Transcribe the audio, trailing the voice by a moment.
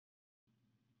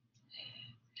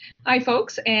Hi,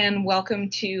 folks, and welcome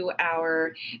to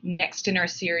our next in our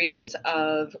series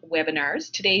of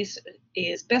webinars. Today's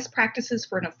is Best Practices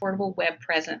for an Affordable Web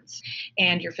Presence.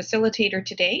 And your facilitator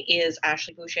today is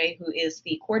Ashley Boucher, who is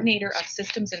the Coordinator of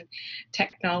Systems and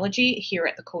Technology here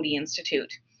at the Coady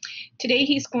Institute. Today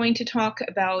he's going to talk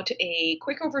about a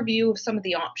quick overview of some of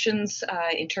the options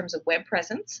in terms of web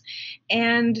presence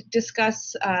and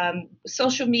discuss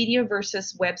social media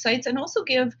versus websites, and also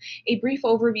give a brief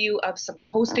overview of some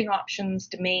hosting options,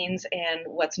 domains, and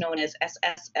what's known as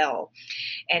SSL.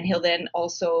 And he'll then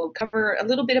also cover a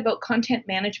little bit about content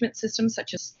management systems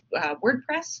such as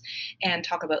WordPress, and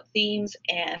talk about themes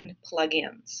and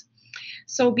plugins.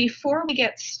 So before we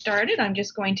get started, I'm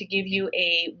just going to give you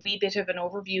a wee bit of an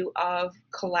overview of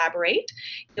Collaborate.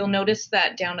 You'll notice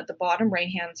that down at the bottom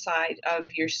right-hand side of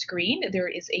your screen, there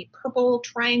is a purple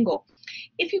triangle.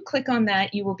 If you click on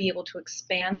that, you will be able to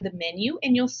expand the menu,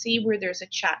 and you'll see where there's a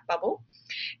chat bubble.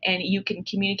 And you can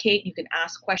communicate, you can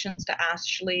ask questions to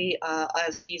Ashley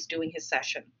as he's doing his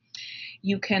session.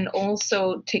 You can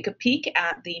also take a peek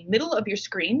at the middle of your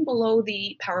screen below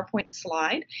the PowerPoint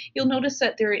slide. You'll notice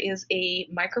that there is a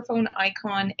microphone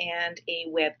icon and a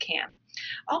webcam.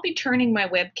 I'll be turning my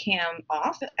webcam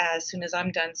off as soon as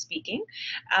I'm done speaking,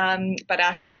 but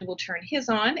Ashley will turn his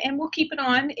on, and we'll keep it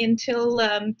on until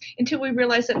we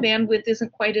realize that bandwidth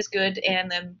isn't quite as good,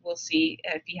 and then we'll see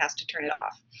if he has to turn it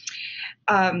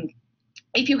off.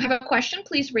 If you have a question,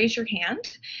 please raise your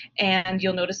hand, and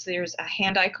you'll notice there's a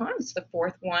hand icon. It's the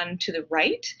fourth one to the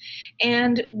right.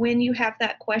 And when you have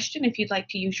that question, if you'd like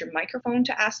to use your microphone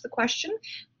to ask the question,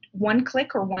 one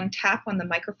click or one tap on the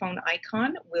microphone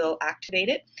icon will activate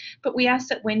it. But we ask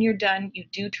that when you're done, you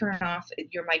do turn off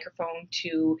your microphone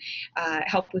to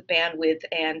help with bandwidth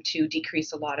and to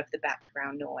decrease a lot of the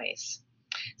background noise.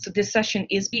 So this session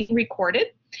is being recorded,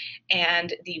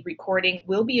 and the recording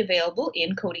will be available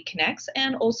in Coady Connects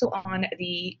and also on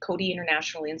the Coady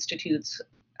International Institute's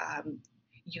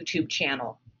YouTube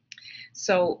channel.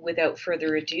 So without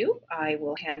further ado, I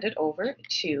will hand it over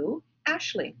to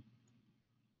Ashley.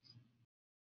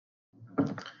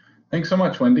 Thanks so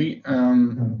much, Wendy.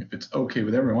 If it's okay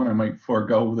with everyone, I might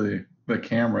forego the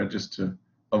camera just to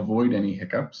avoid any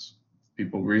hiccups. If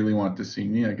people really want to see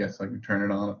me, I guess I can turn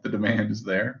it on if the demand is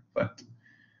there. But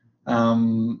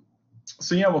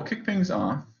so yeah, we'll kick things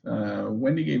off.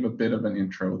 Wendy gave a bit of an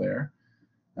intro there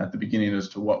at the beginning as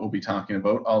to what we'll be talking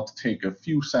about. I'll take a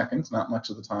few seconds, not much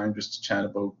of the time, just to chat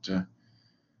about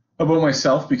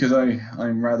myself, because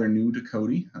I'm rather new to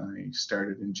Coady. I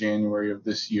started in January of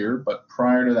this year, but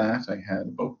prior to that, I had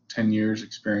about 10 years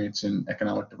experience in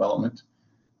economic development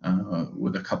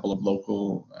with a couple of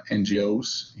local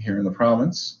NGOs here in the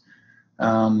province.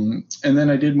 And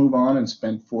then I did move on and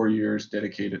spent 4 years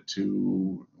dedicated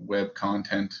to web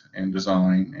content and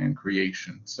design and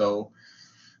creation. So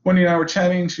Wendy and I were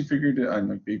chatting. She figured I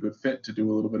might be a good fit to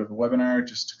do a little bit of a webinar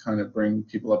just to kind of bring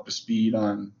people up to speed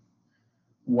on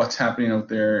what's happening out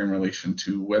there in relation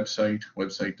to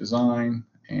website design,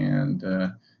 and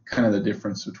kind of the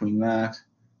difference between that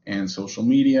and social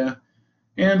media,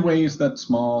 and ways that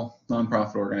small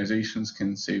nonprofit organizations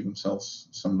can save themselves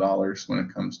some dollars when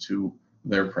it comes to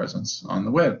their presence on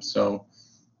the web. So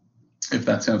if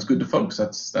that sounds good to folks,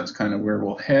 that's kind of where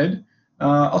we'll head.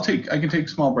 I can take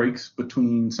small breaks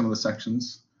between some of the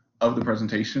sections of the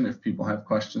presentation. If people have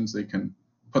questions, they can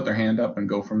put their hand up and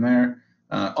go from there.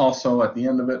 Also, at the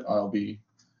end of it, I'll be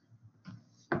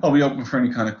open for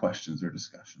any kind of questions or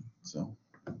discussion. So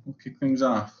we'll kick things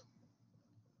off.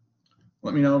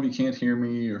 Let me know if you can't hear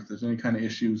me, or if there's any kind of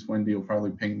issues. Wendy will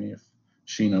probably ping me if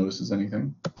she notices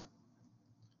anything.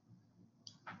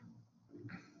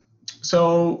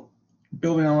 So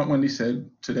building on what Wendy said,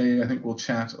 today I think we'll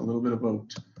chat a little bit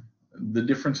about the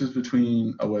differences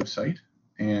between a website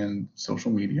and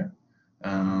social media.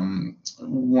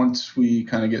 Once we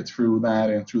kind of get through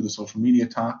that and through the social media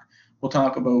talk, we'll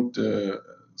talk about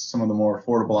some of the more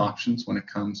affordable options when it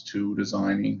comes to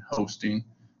designing, hosting,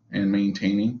 and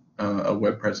maintaining a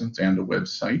web presence and a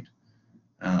website.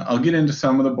 I'll get into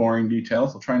some of the boring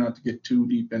details. I'll try not to get too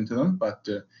deep into them, but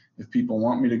if people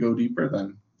want me to go deeper,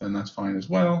 then that's fine as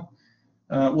well.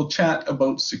 We'll chat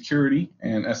about security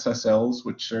and SSLs,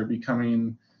 which are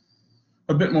becoming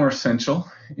a bit more essential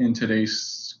in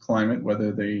today's climate.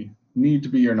 Whether they need to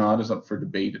be or not is up for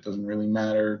debate. It doesn't really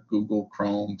matter. Google,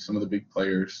 Chrome, some of the big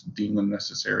players deem them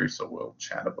necessary, so we'll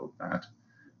chat about that.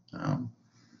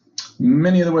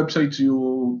 Many of the websites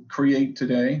you'll create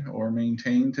today or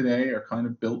maintain today are kind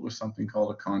of built with something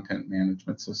called a content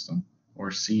management system, or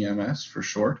CMS for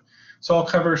short. So I'll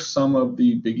cover some of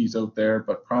the biggies out there,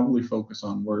 but probably focus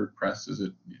on WordPress, as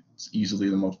it's easily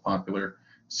the most popular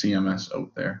CMS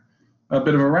out there. a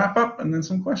bit of a wrap up and then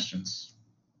some questions.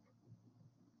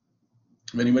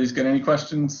 If anybody's got any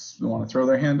questions, they want to throw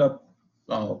their hand up,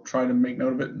 I'll try to make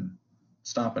note of it and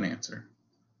stop and answer.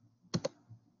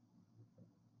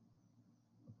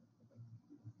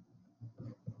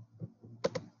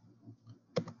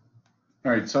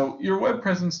 All right, so your web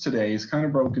presence today is kind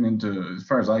of broken into, as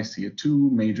far as I see it, two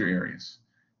major areas.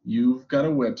 You've got a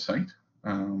website,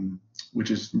 which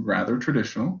is rather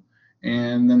traditional,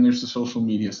 and then there's the social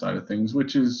media side of things,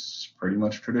 which is pretty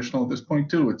much traditional at this point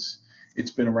too.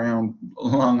 It's been around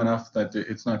long enough that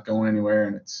it's not going anywhere,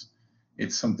 and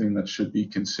it's something that should be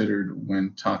considered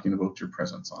when talking about your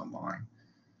presence online.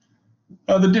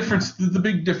 The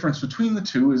big difference between the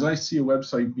two is I see a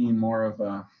website being more of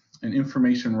an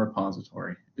information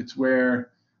repository. It's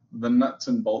where the nuts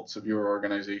and bolts of your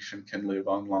organization can live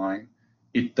online.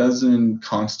 It doesn't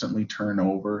constantly turn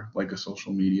over like a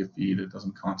social media feed. It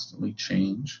doesn't constantly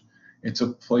change. It's a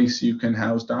place you can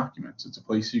house documents. It's a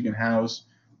place you can house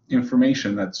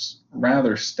information that's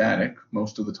rather static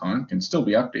most of the time, can still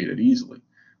be updated easily,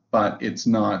 but it's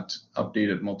not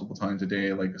updated multiple times a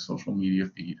day like a social media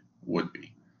feed would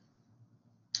be.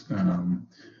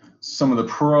 Some of the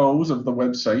pros of the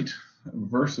website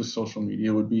versus social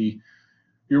media would be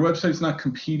your website's not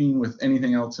competing with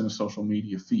anything else in a social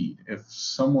media feed. If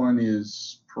someone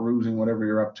is perusing whatever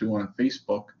you're up to on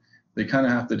Facebook, they kind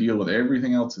of have to deal with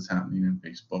everything else that's happening in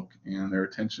Facebook, and their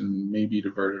attention may be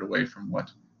diverted away from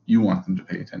what you want them to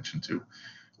pay attention to.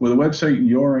 With a website,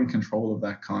 you're in control of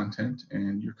that content,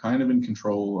 and you're kind of in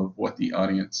control of what the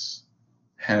audience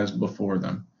has before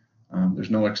them.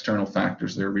 There's no external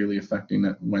factors that are really affecting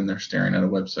it when they're staring at a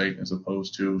website as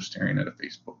opposed to staring at a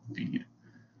Facebook feed.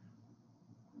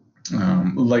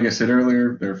 Like I said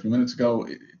earlier, there a few minutes ago,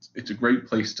 it's a great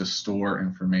place to store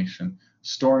information.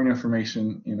 Storing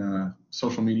information in a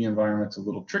social media environment is a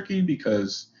little tricky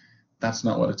because that's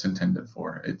not what it's intended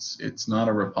for. It's not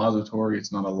a repository,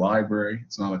 it's not a library,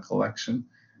 it's not a collection.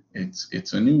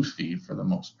 It's a news feed for the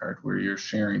most part, where you're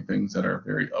sharing things that are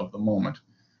very of the moment.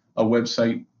 A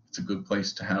website, it's a good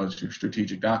place to house your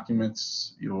strategic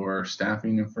documents, your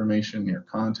staffing information, your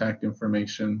contact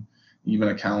information, even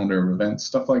a calendar of events,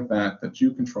 stuff like that that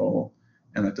you control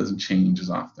and that doesn't change as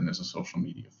often as a social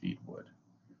media feed would.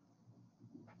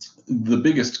 The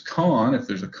biggest con, if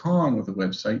there's a con with a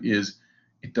website, is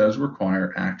it does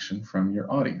require action from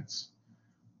your audience.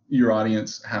 Your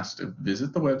audience has to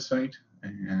visit the website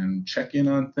and check in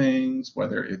on things,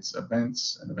 whether it's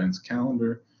events, an events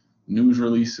calendar, news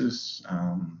releases,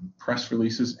 press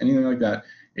releases, anything like that.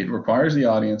 It requires the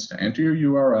audience to enter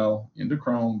your URL into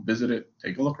Chrome, visit it,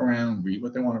 take a look around, read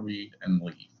what they want to read, and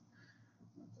leave.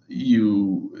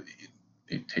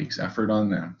 It takes effort on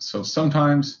them. So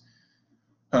sometimes,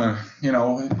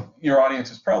 your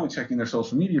audience is probably checking their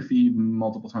social media feed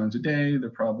multiple times a day. They're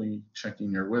probably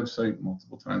checking your website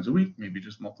multiple times a week, maybe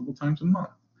just multiple times a month.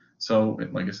 So,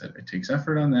 like I said, it takes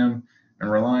effort on them, and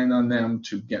relying on them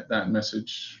to get that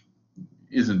message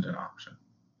isn't an option.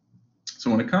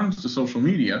 So when it comes to social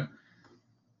media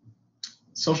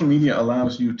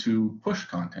allows you to push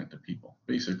content to people.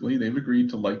 Basically, they've agreed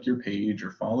to like your page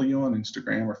or follow you on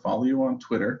Instagram or follow you on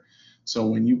Twitter. So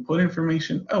when you put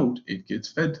information out, it gets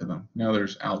fed to them. Now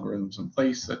there's algorithms in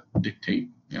place that dictate,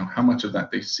 how much of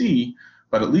that they see,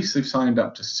 but at least they've signed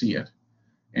up to see it.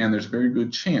 And there's a very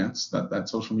good chance that that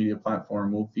social media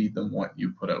platform will feed them what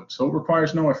you put out. So it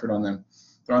requires no effort on them.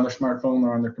 They're on their smartphone,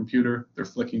 they're on their computer, they're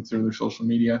flicking through their social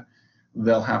media.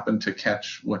 They'll happen to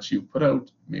catch what you put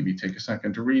out, maybe take a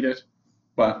second to read it.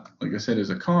 But like I said, as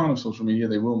a con of social media,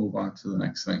 they will move on to the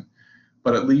next thing.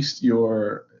 But at least it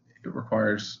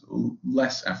requires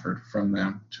less effort from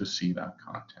them to see that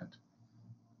content.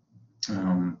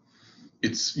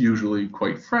 It's usually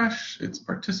quite fresh, it's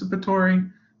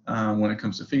participatory. When it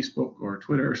comes to Facebook or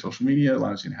Twitter or social media, it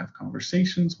allows you to have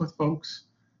conversations with folks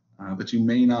that you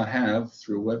may not have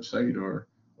through a website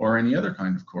or any other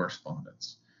kind of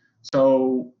correspondence.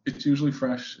 So it's usually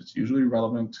fresh, it's usually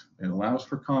relevant, it allows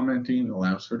for commenting, it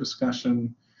allows for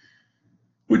discussion,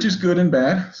 which is good and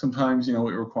bad. Sometimes, it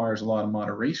requires a lot of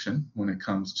moderation when it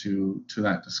comes to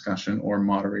that discussion or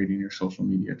moderating your social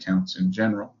media accounts in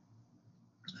general.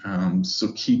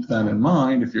 So keep that in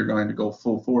mind if you're going to go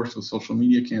full force with social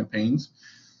media campaigns.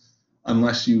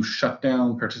 Unless you shut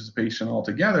down participation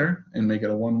altogether and make it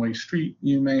a one-way street,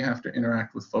 you may have to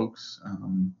interact with folks,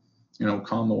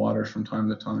 calm the waters from time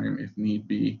to time if need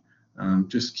be.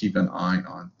 Just keep an eye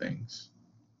on things.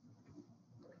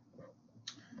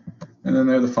 And then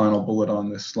the final bullet on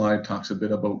this slide talks a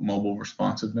bit about mobile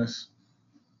responsiveness.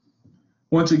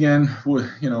 Once again,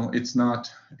 it's not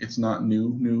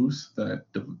new news that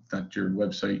your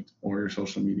website or your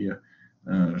social media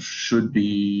should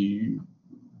be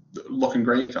looking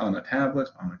great on a tablet,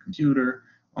 on a computer,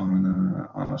 on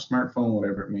a smartphone,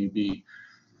 whatever it may be.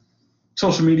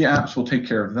 Social media apps will take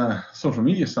care of the social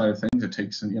media side of things. It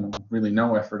takes really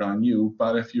no effort on you.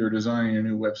 But if you're designing a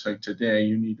new website today,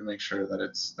 you need to make sure that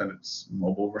it's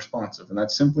mobile responsive, and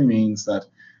that simply means that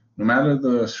no matter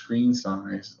the screen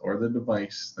size or the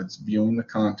device that's viewing the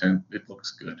content, it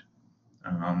looks good.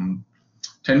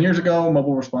 10 years ago,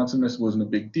 mobile responsiveness wasn't a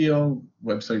big deal.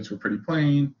 Websites were pretty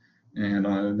plain,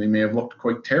 and they may have looked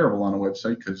quite terrible on a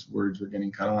website because words were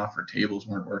getting cut off or tables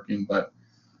weren't working, but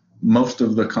most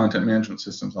of the content management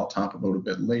systems I'll talk about a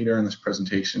bit later in this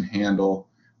presentation handle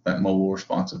that mobile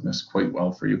responsiveness quite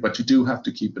well for you. But you do have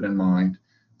to keep it in mind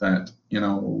that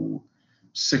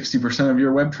 60% of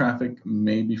your web traffic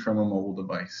may be from a mobile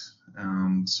device.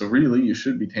 So really, you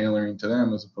should be tailoring to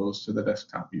them as opposed to the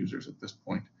desktop users at this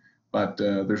point. But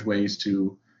there's ways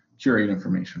to curate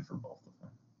information for both of them.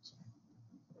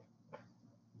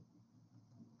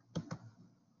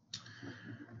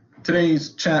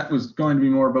 Today's chat was going to be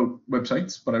more about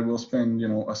websites, but I will spend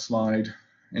a slide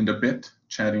and a bit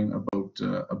chatting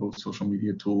about social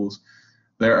media tools.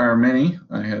 There are many.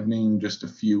 I have named just a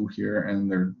few here,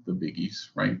 and they're the biggies,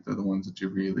 right? They're the ones that you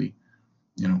really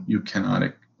you cannot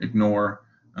ignore.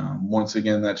 Once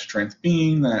again, that strength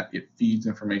being that it feeds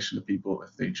information to people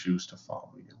if they choose to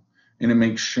follow you, and it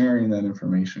makes sharing that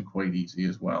information quite easy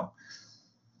as well.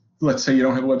 Let's say you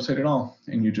don't have a website at all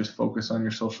and you just focus on your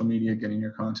social media, getting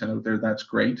your content out there. That's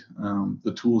great.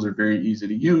 The tools are very easy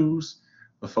to use.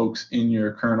 The folks in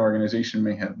your current organization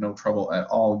may have no trouble at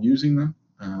all using them.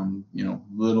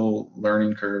 Little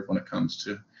learning curve when it comes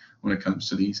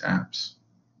to these apps.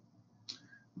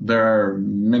 There are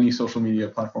many social media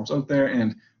platforms out there,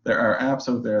 and there are apps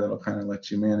out there that'll kind of let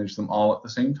you manage them all at the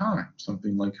same time.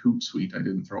 Something like Hootsuite. I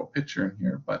didn't throw a picture in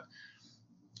here, but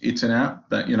it's an app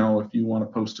that, if you want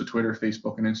to post to Twitter,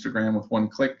 Facebook, and Instagram with one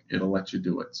click, it'll let you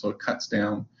do it. So it cuts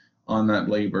down on that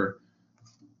labor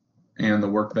and the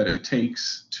work that it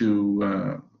takes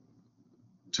to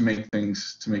make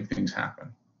things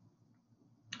happen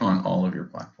on all of your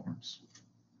platforms.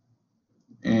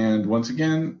 And once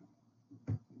again,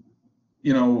 a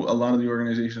lot of the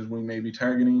organizations we may be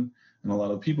targeting and a lot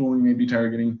of people we may be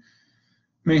targeting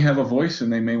may have a voice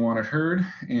and they may want it heard,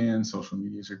 and social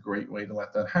media is a great way to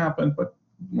let that happen. But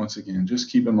once again,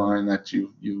 just keep in mind that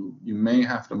you may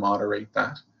have to moderate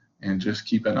that and just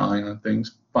keep an eye on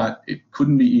things, but it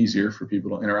couldn't be easier for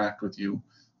people to interact with you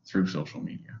through social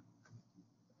media.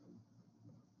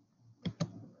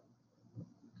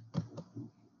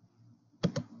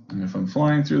 And if I'm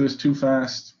flying through this too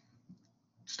fast,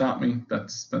 stop me.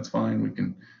 That's fine.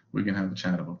 We can have a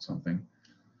chat about something.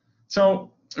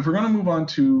 So if we're going to move on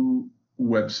to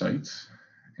websites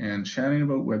and chatting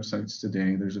about websites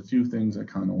today, there's a few things I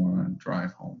kind of want to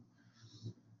drive home.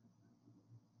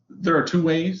 There are two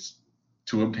ways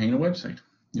to obtain a website.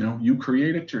 You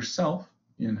create it yourself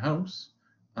in-house,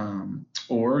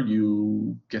 or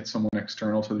you get someone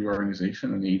external to the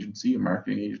organization, an agency, a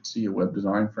marketing agency, a web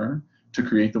design firm, to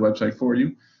create the website for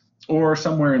you, or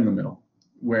somewhere in the middle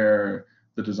where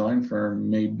the design firm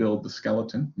may build the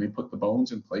skeleton, may put the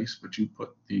bones in place, but you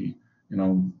put the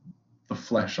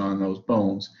flesh on those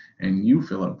bones, and you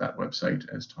fill out that website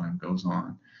as time goes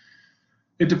on.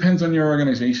 It depends on your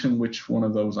organization which one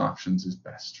of those options is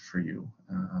best for you.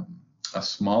 A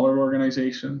smaller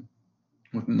organization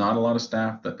with not a lot of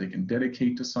staff that they can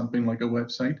dedicate to something like a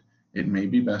website, it may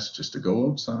be best just to go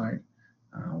outside,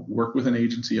 work with an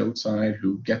agency outside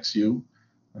who gets you,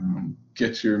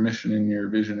 gets your mission and your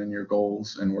vision and your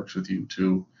goals, and works with you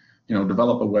to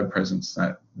develop a web presence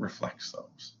that reflects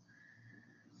those.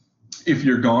 If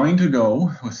you're going to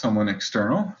go with someone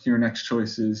external, your next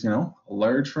choice is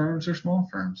large firms or small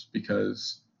firms,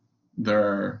 because there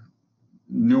are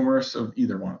numerous of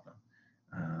either one of them.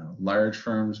 Large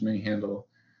firms may handle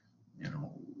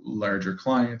larger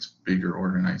clients, bigger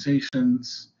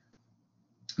organizations.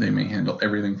 They may handle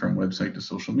everything from website to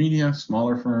social media.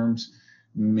 Smaller firms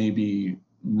may be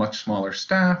much smaller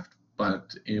staffed,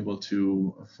 but able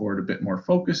to afford a bit more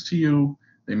focus to you.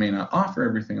 They may not offer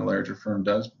everything a larger firm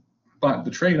does, but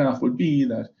the trade-off would be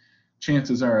that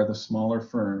chances are the smaller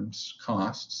firm's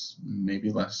costs may be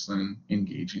less than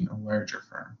engaging a larger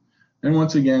firm. And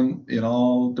once again, it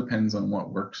all depends on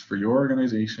what works for your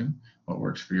organization, what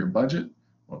works for your budget,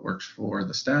 what works for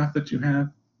the staff that you have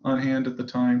on hand at the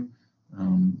time.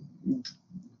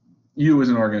 You as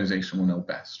an organization will know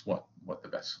best what the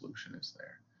best solution is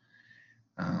there.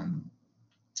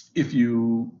 If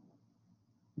you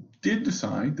did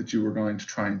decide that you were going to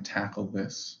try and tackle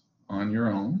this on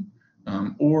your own,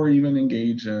 or even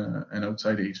engage an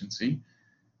outside agency.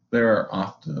 There are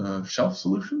off-the-shelf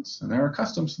solutions, and there are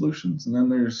custom solutions, and then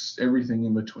there's everything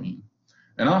in between.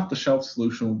 An off-the-shelf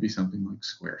solution would be something like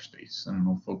Squarespace. I don't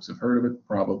know if folks have heard of it,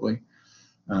 probably.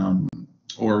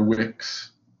 Or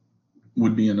Wix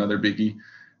would be another biggie.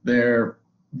 They're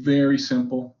very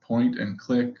simple, point and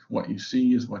click. What you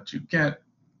see is what you get.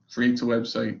 Creates a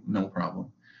website, no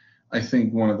problem. I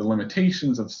think one of the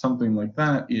limitations of something like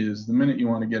that is the minute you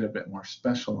want to get a bit more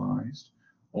specialized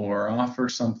or offer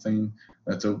something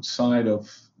that's outside of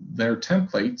their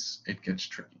templates, it gets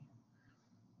tricky.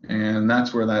 And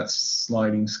that's where that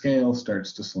sliding scale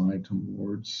starts to slide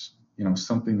towards,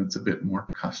 something that's a bit more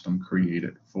custom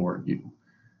created for you.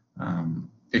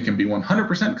 It can be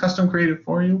 100% custom created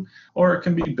for you, or it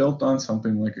can be built on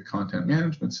something like a content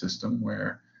management system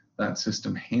where that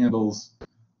system handles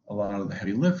a lot of the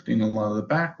heavy lifting, a lot of the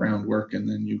background work, and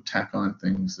then you tack on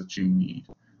things that you need.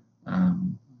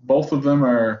 Both of them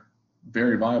are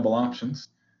very viable options.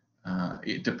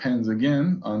 It depends,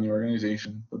 again, on the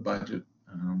organization, the budget,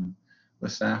 the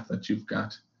staff that you've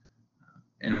got,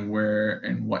 and where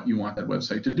and what you want that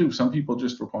website to do. Some people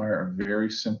just require a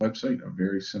very simple website, a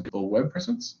very simple web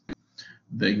presence.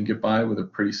 They can get by with a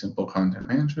pretty simple content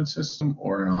management system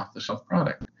or an off-the-shelf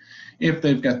product. If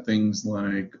they've got things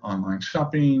like online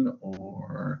shopping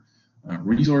or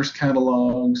resource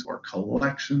catalogs or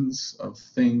collections of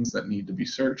things that need to be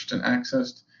searched and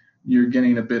accessed, you're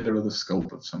getting a bit of the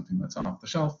scope of something that's off the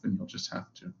shelf, and you'll just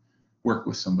have to work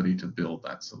with somebody to build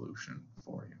that solution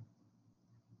for you.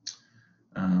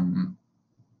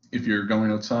 If you're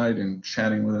going outside and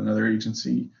chatting with another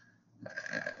agency,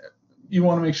 you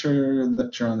want to make sure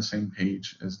that you're on the same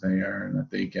page as they are and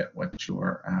that they get what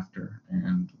you're after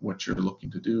and what you're looking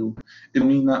to do. It'll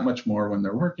mean that much more when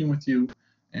they're working with you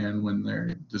and when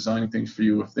they're designing things for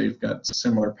you if they've got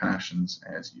similar passions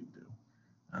as you do.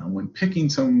 When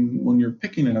you're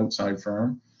picking an outside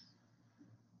firm,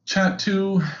 chat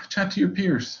to your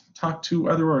peers, talk to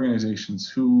other organizations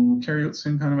who carry out the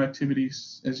same kind of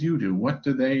activities as you do. What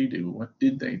do they do? What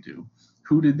did they do?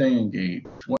 Who did they engage?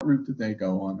 What route did they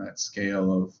go on that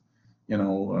scale of,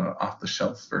 off the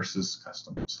shelf versus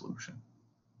custom solution?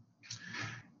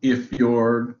 If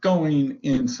you're going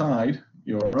inside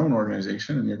your own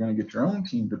organization and you're going to get your own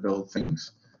team to build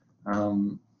things,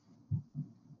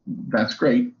 that's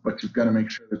great, but you've got to make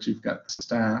sure that you've got the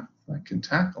staff that can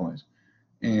tackle it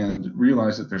and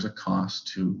realize that there's a cost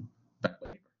to that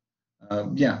labor.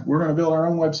 Yeah, we're going to build our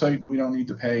own website. We don't need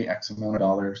to pay X amount of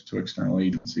dollars to external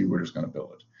agency. We're just going to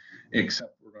build it.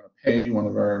 Except we're going to pay one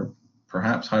of our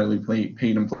perhaps highly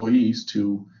paid employees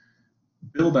to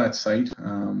build that site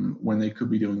when they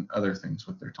could be doing other things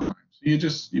with their time. So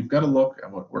you've got to look at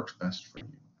what works best for you.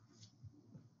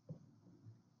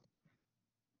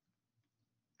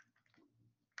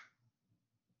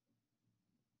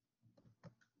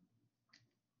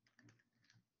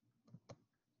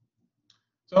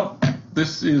 So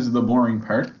this is the boring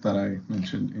part that I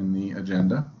mentioned in the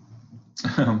agenda.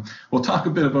 We'll talk a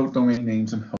bit about domain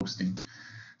names and hosting.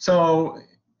 So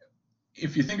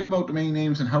if you think about domain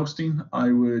names and hosting,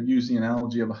 I would use the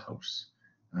analogy of a house.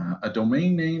 A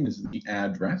domain name is the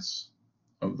address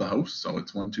of the house, so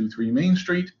it's 123 Main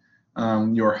Street.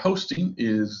 Your hosting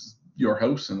is your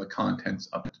house and the contents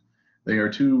of it. They are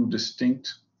two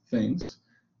distinct things,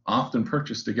 often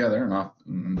purchased together,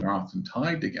 and they're often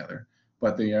tied together,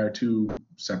 but they are two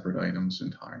separate items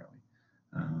entirely.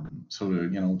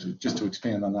 Just to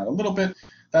expand on that a little bit,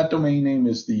 that domain name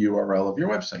is the URL of your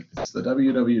website. It's the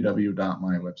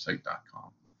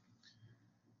www.mywebsite.com.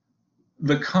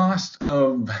 The cost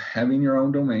of having your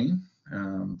own domain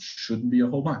shouldn't be a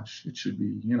whole bunch. It should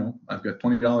be, I've got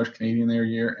 $20 Canadian there a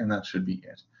year, and that should be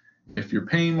it. If you're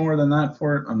paying more than that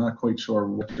for it, I'm not quite sure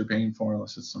what you're paying for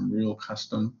unless it's some real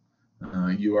custom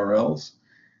URLs.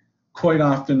 Quite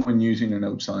often when using an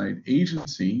outside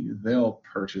agency, they'll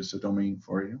purchase a domain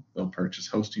for you, they'll purchase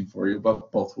hosting for you,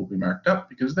 but both will be marked up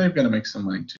because they've got to make some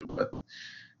money too. But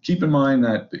keep in mind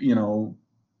that,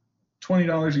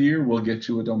 $20 a year will get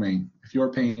you a domain. If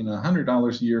you're paying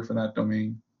 $100 a year for that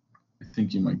domain, I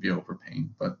think you might be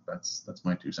overpaying, but that's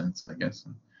my 2 cents, I guess.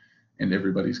 And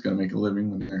everybody's going to make a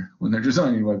living when they're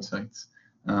designing websites.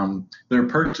 They're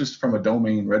purchased from a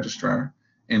domain registrar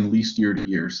and leased year to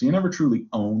year. So you never truly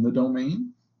own the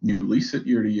domain. You lease it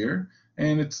year to year,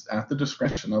 and it's at the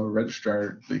discretion of a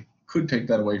registrar. They could take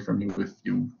that away from you if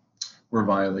you were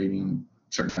violating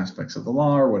certain aspects of the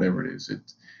law or whatever it is.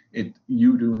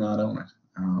 You do not own it.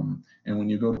 And when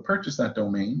you go to purchase that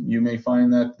domain, you may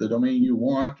find that the domain you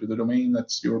want or the domain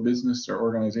that's your business or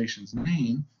organization's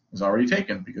name is already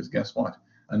taken, because guess what?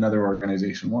 another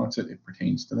organization wants it, it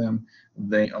pertains to them,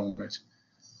 they own it.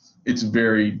 It's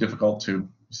very difficult to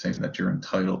say that you're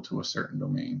entitled to a certain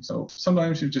domain. So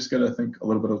sometimes you've just got to think a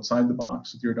little bit outside the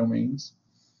box with your domains.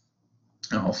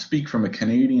 I'll speak from a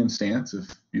Canadian stance.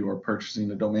 If you are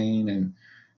purchasing a domain and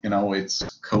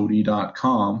it's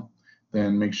Coady.com,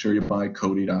 then make sure you buy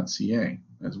Coady.ca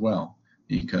as well,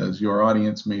 because your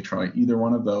audience may try either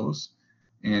one of those,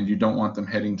 and you don't want them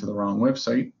heading to the wrong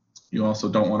website. You also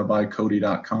don't want to buy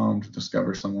Coady.com to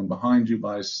discover someone behind you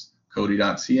buys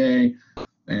Coady.ca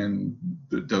and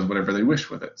does whatever they wish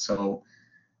with it. So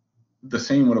the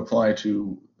same would apply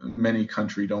to many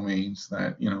country domains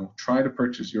that, try to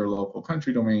purchase your local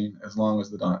country domain as well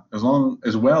as the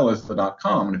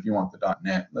 .com. And if you want the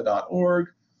 .net, the .org,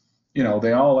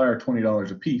 they all are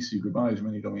 $20 a piece. You could buy as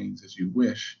many domains as you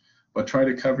wish, but try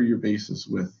to cover your bases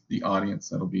with the audience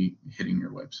that'll be hitting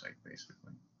your website,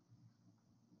 basically.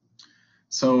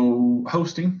 So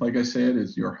hosting, like I said,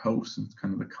 is your host. It's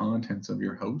kind of the contents of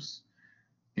your host.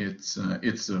 It's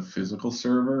a physical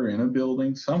server in a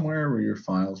building somewhere where your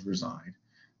files reside.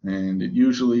 And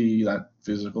usually that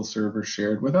physical server is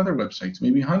shared with other websites,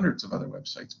 maybe hundreds of other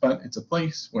websites, but it's a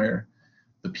place where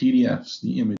the PDFs,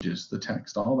 the images, the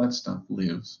text, all that stuff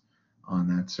lives on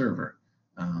that server.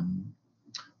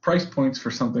 Price points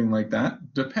for something like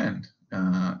that depend.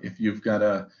 If you've got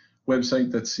a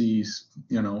website that sees,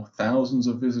 thousands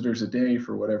of visitors a day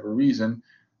for whatever reason,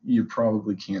 you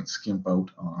probably can't skimp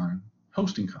out on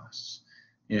hosting costs.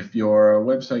 If you're a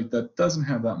website that doesn't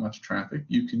have that much traffic,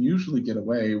 you can usually get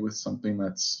away with something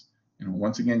that's,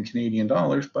 once again, Canadian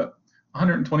dollars, but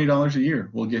 $120 a year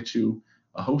will get you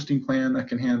a hosting plan that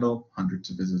can handle hundreds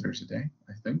of visitors a day,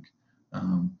 I think,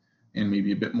 and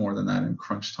maybe a bit more than that in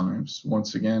crunch times.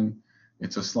 Once again,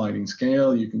 it's a sliding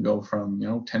scale. You can go from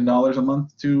 $10 a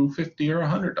month to $50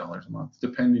 or $100 a month,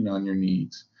 depending on your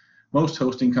needs. Most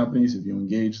hosting companies, if you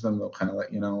engage them, they'll kind of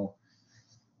let you know,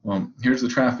 well, here's the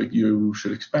traffic you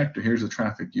should expect, or here's the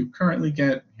traffic you currently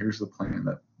get, here's the plan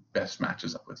that best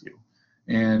matches up with you.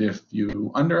 And if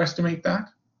you underestimate that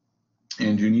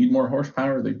and you need more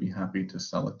horsepower, they'd be happy to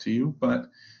sell it to you. But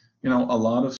a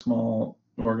lot of small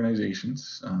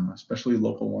organizations, especially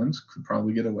local ones, could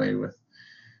probably get away with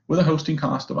a hosting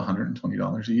cost of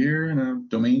 $120 a year and a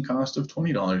domain cost of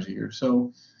 $20 a year.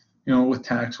 So, with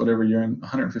tax, whatever, you're in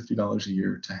 $150 a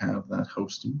year to have that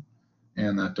hosting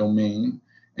and that domain.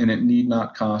 And it need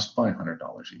not cost $500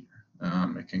 a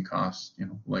year. It can cost,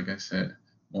 like I said,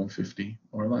 $150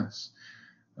 or less.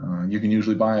 You can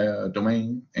usually buy a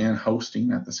domain and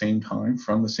hosting at the same time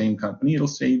from the same company. It'll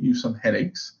save you some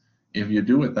headaches if you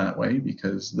do it that way,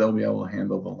 because they'll be able to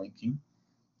handle the linking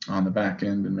on the back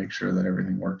end and make sure that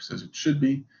everything works as it should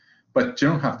be. But you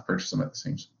don't have to purchase them at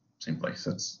the same place.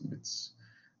 It's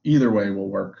either way will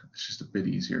work. It's just a bit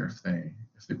easier if they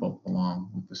both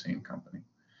belong with the same company.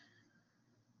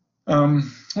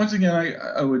 Once again,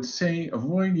 I would say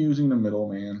avoid using a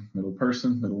middleman, middle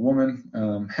person, middle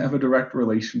woman. Have a direct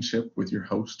relationship with your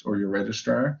host or your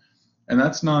registrar. And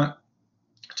that's not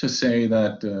to say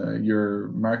that your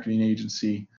marketing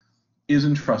agency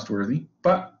isn't trustworthy,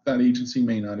 but that agency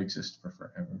may not exist for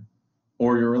forever,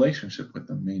 or your relationship with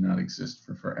them may not exist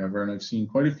for forever. And I've seen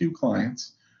quite a few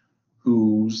clients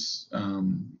whose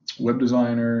web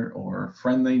designer or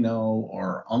friend they know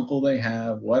or uncle they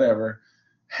have, whatever,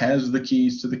 has the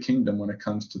keys to the kingdom when it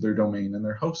comes to their domain and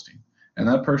their hosting. And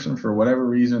that person, for whatever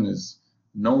reason, is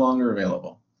no longer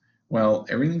available. Well,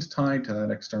 everything's tied to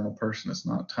that external person. It's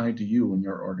not tied to you and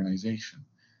your organization.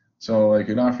 So I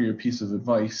could offer you a piece of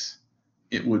advice.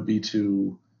 It would be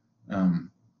to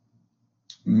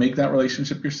make that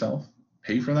relationship yourself,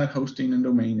 pay for that hosting and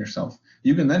domain yourself.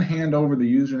 You can then hand over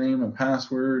the username and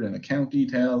password and account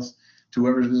details to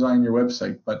whoever's designed your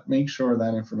website, but make sure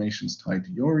that information is tied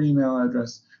to your email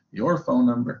address, your phone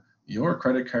number, your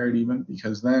credit card even,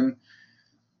 because then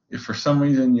if for some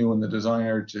reason you and the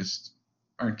designer just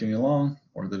aren't getting along,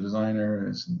 or the designer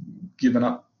is given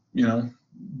up,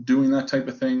 doing that type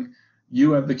of thing,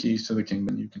 you have the keys to the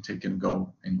kingdom. You can take it and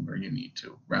go anywhere you need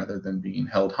to, rather than being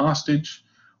held hostage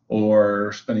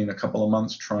or spending a couple of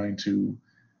months trying to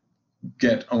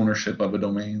get ownership of a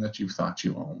domain that you thought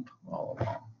you owned all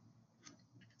along.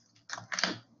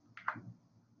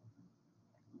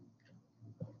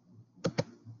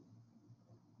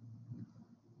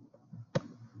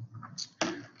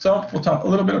 So we'll talk a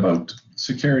little bit about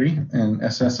security and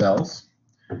SSLs.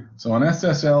 So an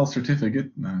SSL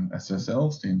certificate,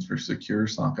 SSL stands for Secure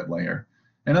Socket Layer.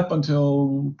 And up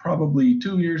until probably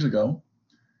 2 years ago,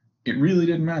 it really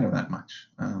didn't matter that much.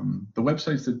 The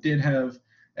websites that did have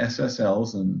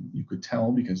SSLs, and you could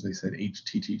tell because they said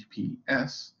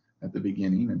HTTPS, at the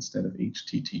beginning instead of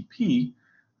HTTP,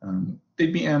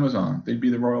 they'd be Amazon, they'd be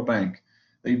the Royal Bank,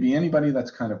 they'd be anybody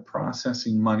that's kind of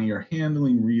processing money or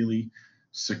handling really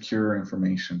secure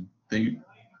information. They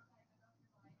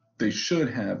should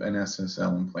have an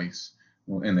SSL in place,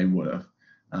 well, and they would have.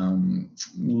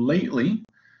 Lately,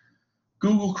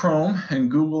 Google Chrome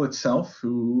and Google itself,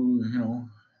 who,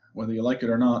 whether you like it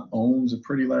or not, owns a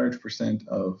pretty large percent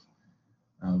of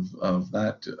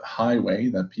that highway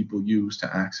that people use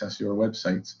to access your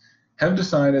websites, have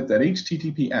decided that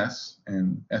HTTPS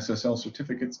and SSL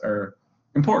certificates are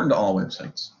important to all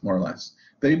websites, more or less.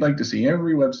 They'd like to see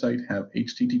every website have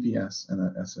HTTPS and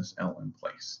an SSL in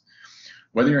place.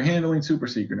 Whether you're handling super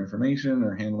secret information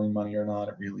or handling money or not,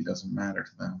 it really doesn't matter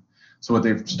to them. So what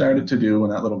they've started to do,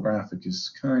 and that little graphic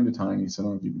is kind of tiny, so I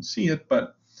don't know if you can see it,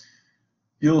 but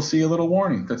you'll see a little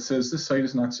warning that says this site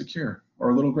is not secure,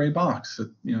 or a little gray box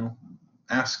that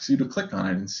asks you to click on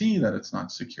it and see that it's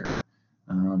not secure.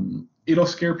 It'll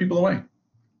scare people away.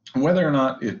 Whether or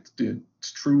not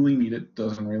it's truly needed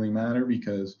doesn't really matter,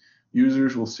 because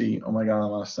users will see, oh my God,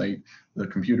 I'm on a site, the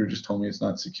computer just told me it's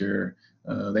not secure,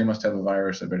 they must have a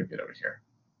virus, I better get out of here.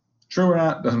 True or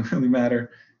not, doesn't really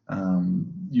matter.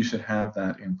 You should have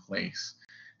that in place.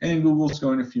 And Google's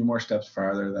going a few more steps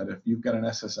farther, that if you've got an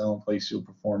SSL in place, you'll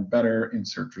perform better in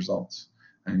search results,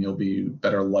 and you'll be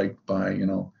better liked by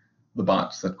the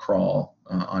bots that crawl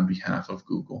on behalf of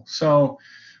Google. So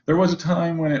there was a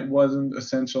time when it wasn't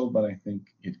essential, but I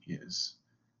think it is.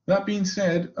 That being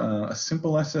said, a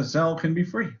simple SSL can be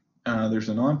free. There's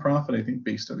a nonprofit, I think,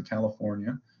 based out of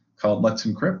California called Let's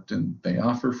Encrypt, and they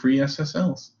offer free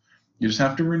SSLs. You just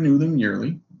have to renew them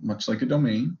yearly, much like a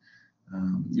domain.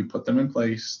 You put them in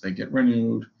place, they get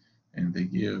renewed, and they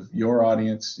give your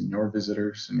audience and your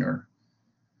visitors and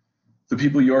the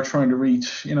people you're trying to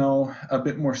reach, a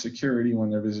bit more security when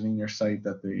they're visiting your site,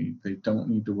 that they don't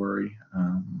need to worry.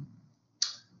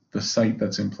 The site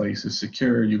that's in place is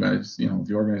secure. You guys,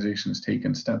 the organization has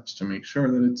taken steps to make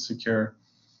sure that it's secure.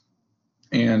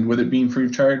 And with it being free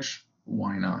of charge,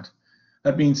 why not?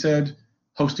 That being said,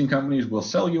 hosting companies will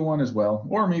sell you one as well,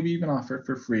 or maybe even offer it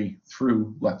for free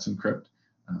through Let's Encrypt.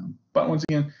 But once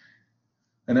again,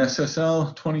 an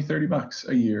SSL, 20, 30 bucks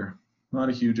a year, not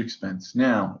a huge expense.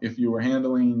 Now, if you were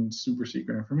handling super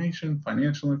secret information,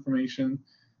 financial information,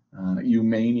 you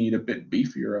may need a bit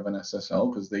beefier of an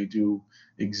SSL, because they do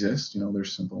exist.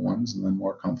 There's simple ones and then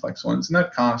more complex ones, and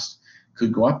that cost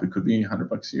could go up. It could be 100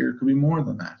 bucks a year. It could be more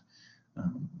than that.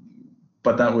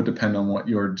 But that would depend on what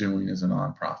you're doing as a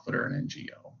nonprofit or an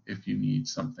NGO. If you need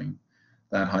something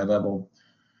that high level,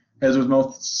 as with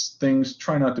most things,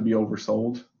 try not to be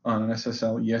oversold on an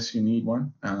SSL. Yes, you need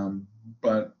one,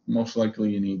 but most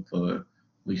likely you need the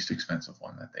least expensive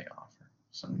one that they offer.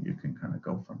 So you can kind of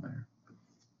go from there.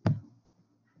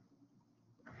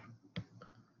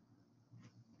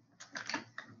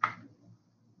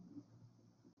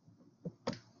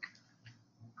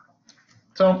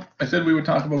 So I said we would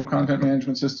talk about content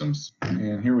management systems,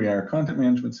 and here we are, content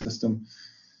management system,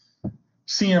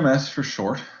 CMS for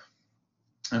short.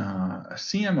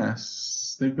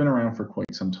 CMS, they've been around for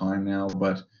quite some time now,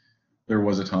 but there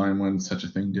was a time when such a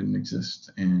thing didn't exist,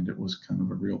 and it was kind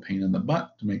of a real pain in the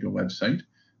butt to make a website.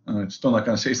 I'm still not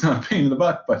going to say it's not a pain in the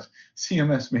butt, but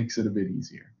CMS makes it a bit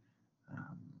easier.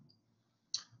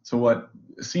 So what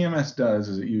CMS does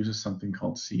is it uses something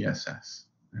called CSS,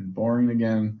 and boring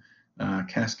again,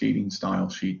 cascading style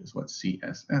sheet is what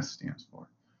CSS stands for.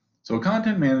 So a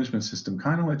content management system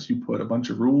kind of lets you put a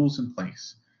bunch of rules in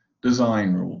place,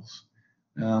 design rules.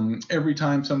 Every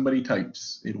time somebody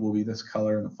types, it will be this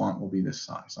color and the font will be this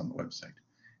size on the website.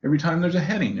 Every time there's a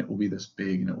heading, it will be this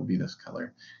big and it will be this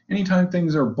color. Anytime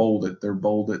things are bolded, they're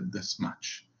bolded this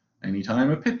much. Anytime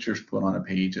a picture's put on a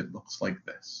page, it looks like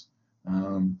this.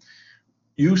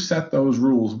 You set those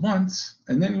rules once,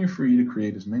 and then you're free to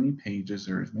create as many pages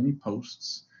or as many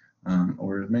posts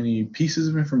or as many pieces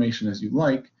of information as you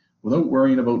like without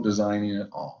worrying about designing it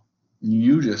all.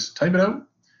 You just type it out,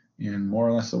 and more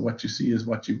or less of what you see is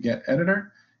what you get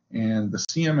editor, and the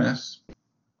CMS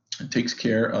takes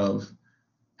care of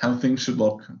how things should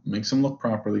look, makes them look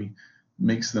properly,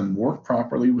 makes them work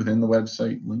properly within the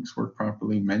website, links work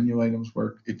properly, menu items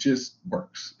work. It just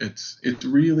works. It's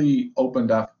really opened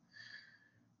up,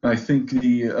 I think,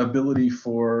 the ability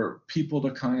for people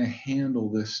to kind of handle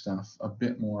this stuff a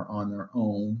bit more on their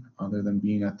own, other than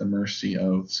being at the mercy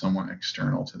of someone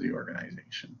external to the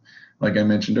organization. Like I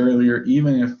mentioned earlier,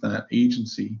 even if that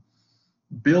agency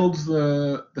builds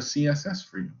the CSS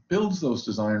for you, builds those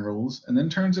design rules, and then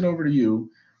turns it over to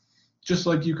you, just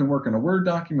like you can work in a Word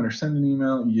document or send an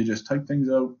email, you just type things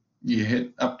out, you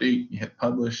hit update, you hit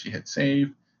publish, you hit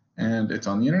save, and it's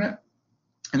on the internet,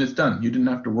 and it's done. You didn't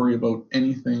have to worry about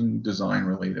anything design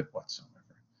related whatsoever.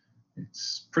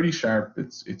 It's pretty sharp.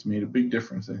 It's made a big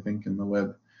difference, I think, in the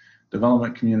web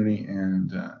development community and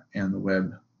the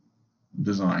web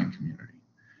design community.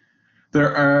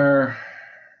 There are,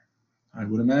 I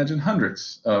would imagine,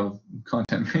 hundreds of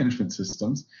content management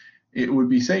systems. It would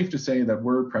be safe to say that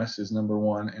WordPress is number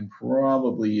one and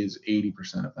probably is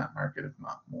 80% of that market, if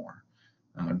not more.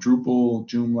 Drupal,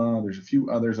 Joomla, there's a few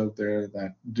others out there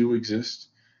that do exist.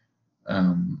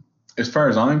 As far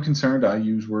as I'm concerned, I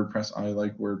use WordPress. I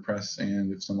like WordPress,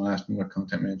 and if someone asked me what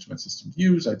content management system to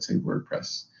use, I'd say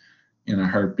WordPress in a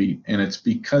heartbeat. And it's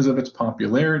because of its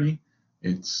popularity.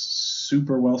 It's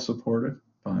super well supported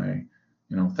by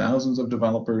thousands of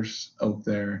developers out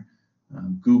there.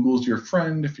 Google's your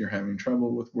friend if you're having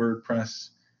trouble with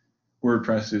WordPress.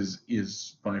 WordPress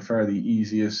is by far the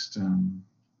easiest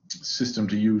system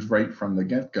to use right from the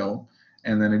get-go.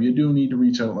 And then if you do need to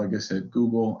reach out, like I said,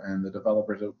 Google and the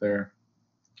developers out there,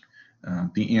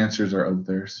 the answers are out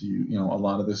there. So a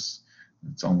lot of this,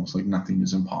 it's almost like nothing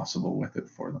is impossible with it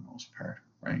for the most part,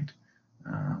 right?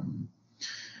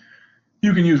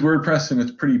 You can use WordPress in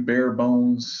its pretty bare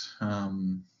bones,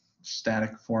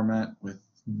 static format with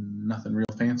nothing real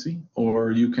fancy,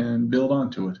 or you can build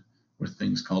onto it with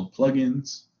things called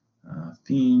plugins,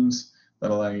 themes that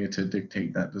allow you to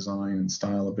dictate that design and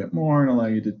style a bit more and allow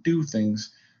you to do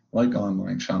things like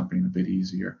online shopping a bit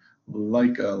easier,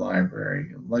 like a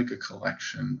library, like a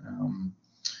collection.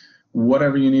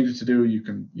 Whatever you need it to do, you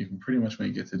can pretty much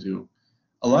make it to do.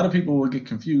 A lot of people will get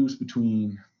confused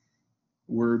between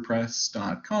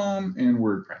WordPress.com and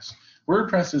WordPress.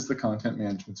 WordPress is the content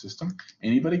management system.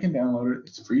 Anybody can download it.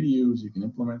 It's free to use. You can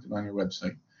implement it on your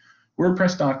website.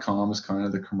 WordPress.com is kind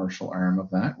of the commercial arm of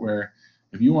that, where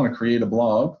if you want to create a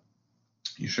blog,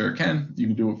 you sure can. You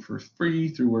can do it for free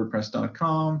through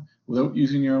WordPress.com without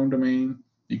using your own domain.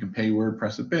 You can pay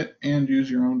WordPress a bit and use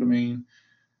your own domain.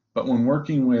 But when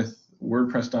working with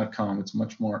WordPress.com, it's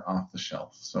much more off the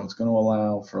shelf. So it's going to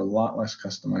allow for a lot less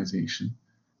customization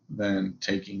than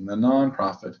taking the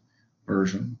non-profit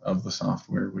version of the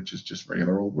software, which is just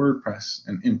regular old WordPress,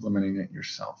 and implementing it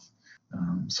yourself.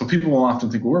 So people will often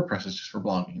think, well, WordPress is just for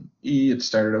blogging. It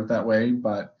started out that way,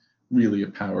 but really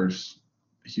it powers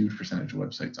a huge percentage of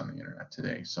websites on the internet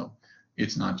today. So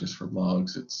it's not just for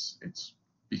blogs, it's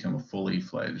become a fully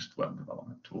fledged web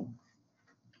development tool.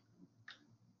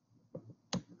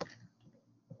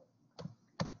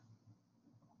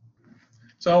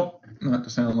 So, not to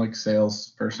sound like a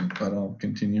salesperson, but I'll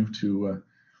continue to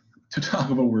talk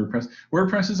about WordPress.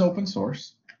 WordPress is open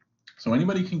source, so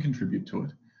anybody can contribute to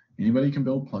it. Anybody can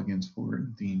build plugins for it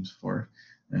and themes for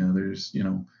it. There's,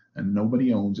 and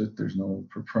nobody owns it. There's no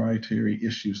proprietary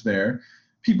issues there.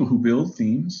 People who build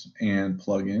themes and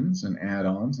plugins and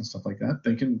add-ons and stuff like that,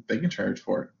 they can charge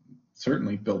for it.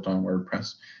 Certainly built on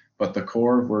WordPress, but the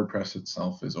core of WordPress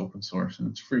itself is open source and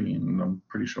it's free, and I'm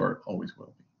pretty sure it always will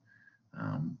be.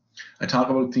 I talk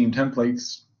about theme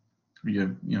templates.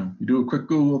 You do a quick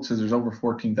Google, it says there's over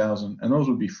 14,000, and those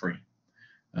would be free.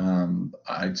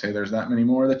 I'd say there's that many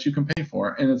more that you can pay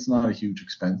for, and it's not a huge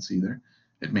expense either.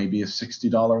 It may be a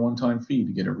 $60 one-time fee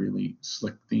to get a really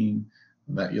slick theme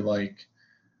that you like,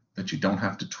 that you don't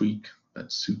have to tweak,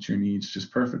 that suits your needs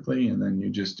just perfectly, and then you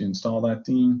just install that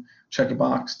theme, check a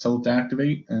box, tell it to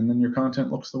activate, and then your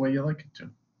content looks the way you like it to.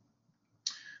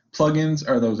 Plugins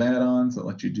are those add-ons that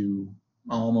let you do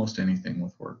almost anything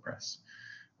with WordPress,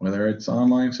 whether it's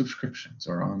online subscriptions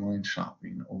or online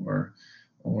shopping or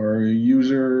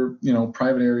user,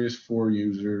 private areas for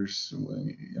users,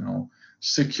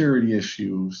 security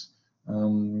issues,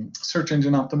 search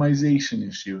engine optimization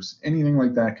issues, anything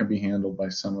like that can be handled by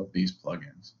some of these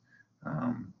plugins.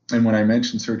 And when I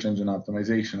mentioned search engine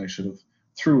optimization, I should have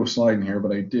threw a slide in here,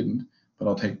 but I didn't, but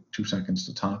I'll take 2 seconds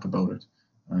to talk about it.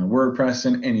 WordPress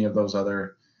and any of those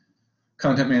other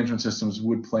content management systems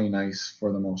would play nice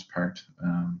for the most part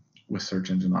with search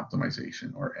engine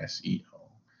optimization, or SEO.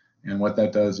 And what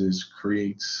that does is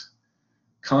creates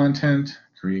content,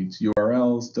 creates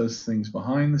URLs, does things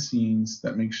behind the scenes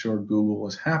that make sure Google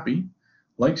is happy,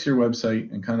 likes your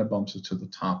website, and kind of bumps it to the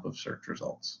top of search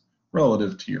results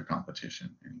relative to your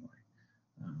competition anyway.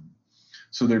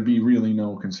 So there'd be really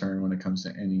no concern when it comes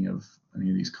to any of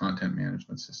these content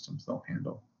management systems. They'll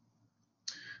handle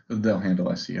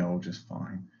SEO just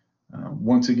fine.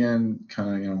 Once again,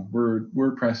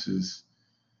 WordPress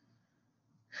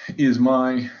is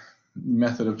my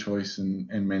method of choice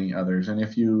and many others. And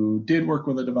if you did work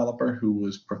with a developer who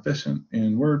was proficient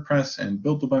in WordPress and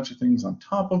built a bunch of things on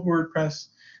top of WordPress,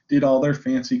 did all their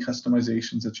fancy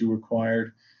customizations that you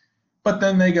required, But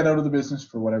then they get out of the business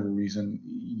for whatever reason.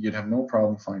 You'd have no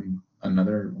problem finding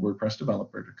another WordPress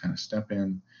developer to kind of step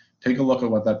in, take a look at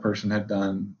what that person had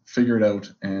done, figure it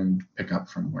out, and pick up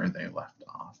from where they left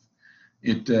off.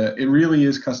 It really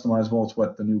is customizable. It's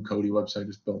what the new Coady website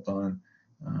is built on.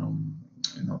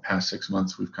 In the past 6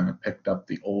 months, we've kind of picked up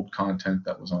the old content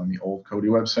that was on the old Coady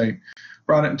website,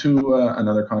 brought it into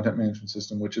another content management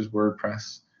system, which is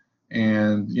WordPress.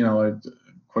 And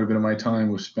quite a bit of my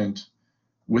time was spent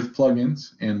with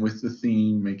plugins and with the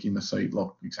theme, making the site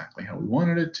look exactly how we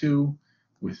wanted it to,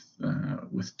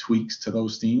 with tweaks to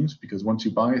those themes. Because once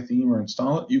you buy a theme or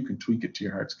install it, you can tweak it to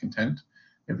your heart's content.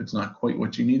 If it's not quite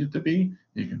what you need it to be,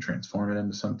 you can transform it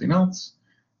into something else.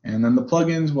 And then the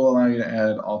plugins will allow you to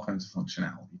add all kinds of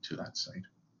functionality to that site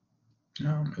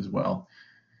as well.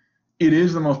 It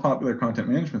is the most popular content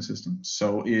management system,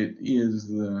 so it is,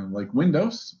 like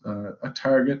Windows, a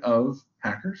target of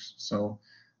hackers. So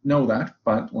know that.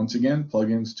 But once again,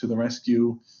 plugins to the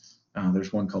rescue.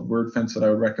 There's one called WordFence that I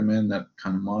would recommend that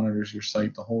kind of monitors your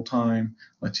site the whole time,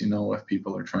 lets you know if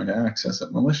people are trying to access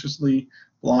it maliciously,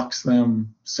 blocks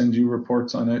them, sends you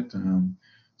reports on it,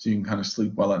 so you can kind of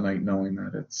sleep well at night knowing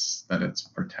that it's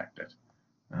protected.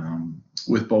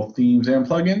 With both themes and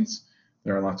plugins,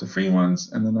 there are lots of free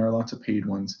ones, and then there are lots of paid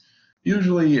ones.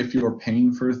 Usually, if you're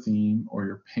paying for a theme or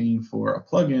you're paying for a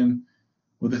plugin,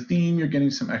 with a theme, you're getting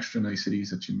some extra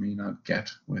niceties that you may not get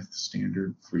with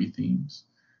standard free themes.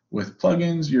 With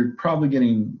plugins, you're probably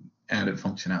getting added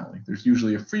functionality. There's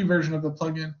usually a free version of the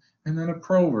plugin and then a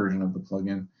pro version of the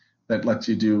plugin that lets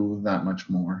you do that much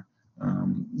more.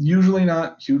 Usually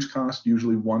not huge cost,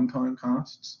 usually one-time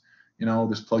costs.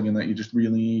 This plugin that you just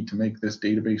really need to make this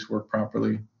database work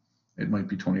properly, it might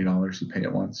be $20. You pay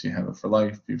it once, you have it for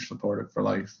life, you support it for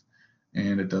life,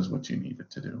 and it does what you need it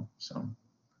to do. So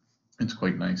it's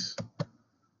quite nice.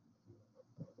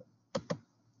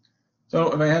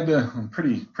 So if I had to, I'm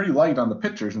pretty light on the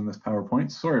pictures in this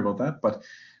PowerPoint, sorry about that, but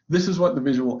this is what the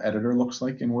visual editor looks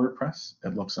like in WordPress.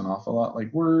 It looks an awful lot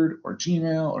like Word or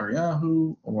Gmail or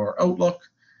Yahoo or Outlook.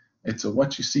 It's a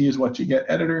what you see is what you get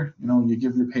editor. You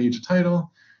give your page a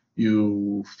title,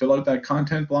 you fill out that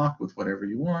content block with whatever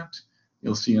you want.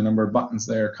 You'll see a number of buttons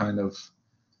there kind of,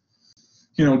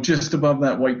 just above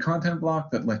that white content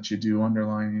block that lets you do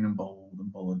underlining and bold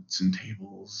and bullets and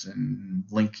tables and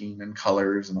linking and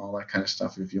colors and all that kind of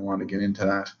stuff if you want to get into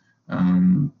that.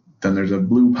 Then there's a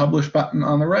blue publish button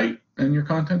on the right and your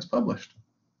content's published.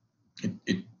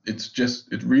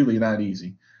 It's really that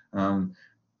easy.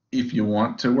 If you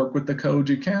want to work with the code,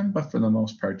 you can, but for the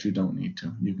most part, you don't need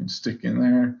to. You can stick in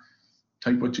there,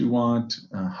 type what you want,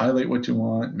 highlight what you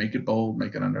want, make it bold,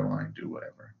 make it underline, do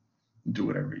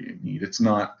whatever you need. It's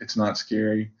not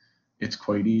scary. It's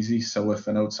quite easy. So if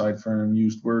an outside firm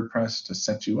used WordPress to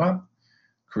set you up,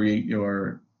 create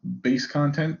your base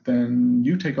content, then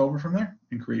you take over from there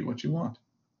and create what you want.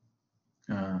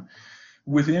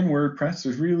 Within WordPress,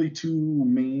 there's really two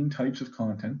main types of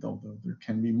content, although there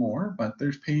can be more, but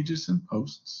there's pages and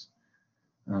posts.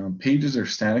 Pages are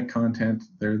static content.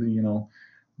 They're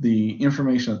the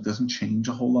information that doesn't change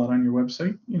a whole lot on your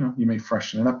website. You may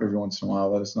freshen it up every once in a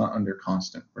while, but it's not under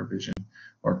constant revision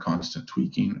or constant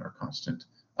tweaking or constant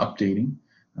updating.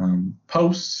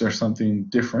 Posts are something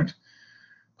different.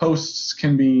 Posts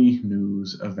can be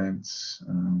news, events,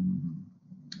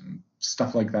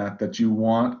 stuff like that you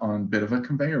want on a bit of a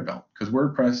conveyor belt, because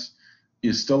WordPress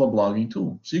is still a blogging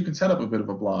tool. So you can set up a bit of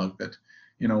a blog that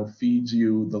feeds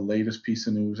you the latest piece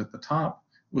of news at the top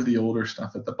with the older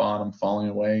stuff at the bottom falling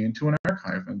away into an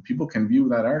archive, and people can view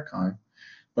that archive.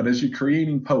 But as you're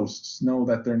creating posts, know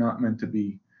that they're not meant to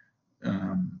be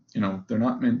they're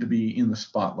not meant to be in the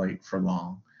spotlight for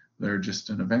long. They're just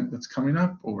an event that's coming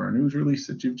up or a news release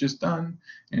that you've just done,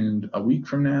 and a week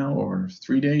from now or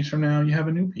 3 days from now you have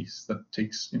a new piece that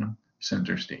takes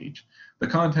center stage. The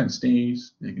content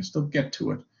stays, you can still get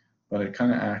to it, but it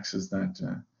kind of acts as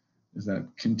that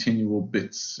continual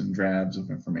bits and drabs of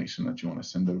information that you want to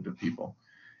send out to people.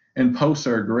 And posts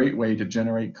are a great way to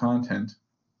generate content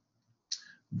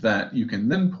that you can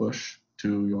then push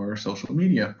to your social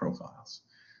media profiles.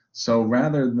 So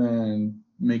rather than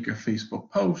make a Facebook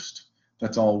post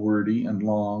that's all wordy and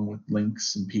long with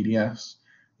links and PDFs,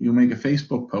 you make a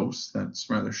Facebook post that's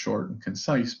rather short and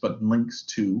concise, but links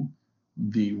to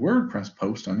the WordPress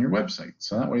post on your website.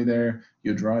 So that way there,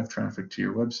 you drive traffic to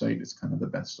your website. It's kind of the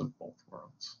best of both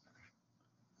worlds.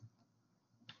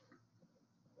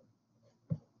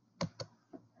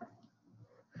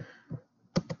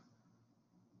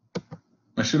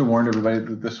 I should have warned everybody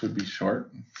that this would be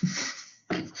short.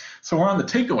 So we're on the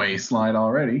takeaway slide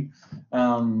already,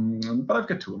 but I've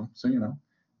got two of them, so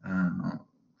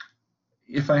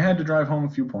if I had to drive home a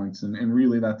few points, and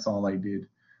really that's all I did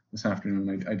this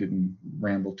afternoon, I didn't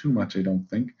ramble too much, I don't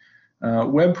think.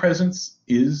 Web presence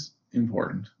is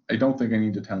important. I don't think I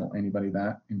need to tell anybody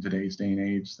that in today's day and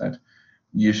age, that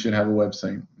you should have a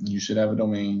website, you should have a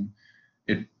domain.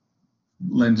 It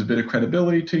lends a bit of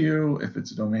credibility to you if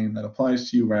it's a domain that applies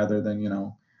to you, rather than,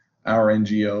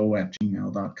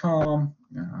 ourngo@gmail.com.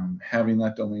 Having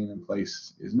that domain in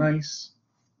place is nice.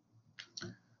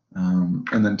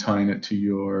 And then tying it to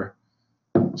your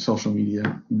social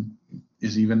media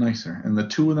is even nicer. And the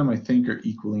two of them, I think, are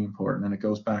equally important. And it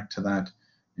goes back to that,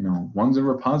 one's a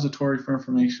repository for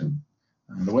information,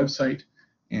 the website,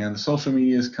 and the social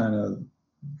media is kind of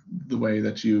the way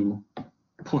that you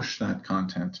push that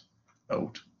content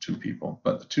out to people.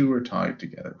 But the two are tied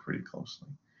together pretty closely.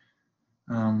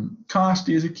 Cost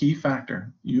is a key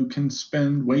factor. You can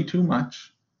spend way too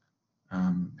much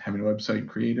having a website,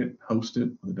 create it, host it,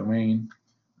 the domain.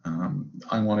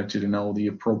 I wanted you to know the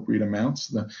appropriate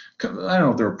amounts. I don't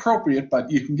know if they're appropriate,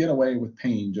 but you can get away with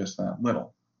paying just that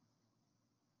little.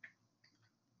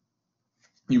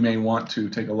 You may want to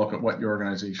take a look at what your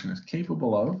organization is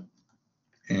capable of,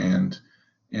 and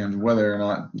whether or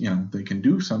not they can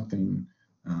do something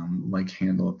like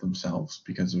handle it themselves,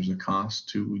 because there's a cost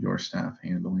to your staff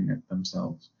handling it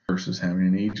themselves versus having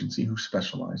an agency who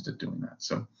specialized at doing that.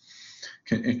 So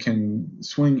it can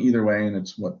swing either way, and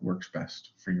it's what works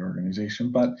best for your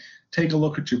organization. But take a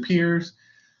look at your peers.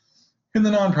 In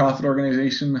the nonprofit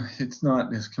organization, it's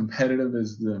not as competitive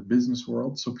as the business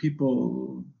world, so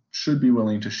people should be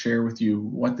willing to share with you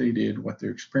what they did, what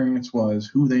their experience was,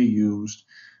 who they used,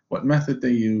 what method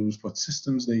they used, what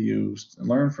systems they used, and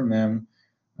learn from them.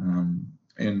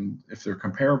 And if they're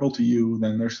comparable to you,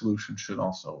 then their solution should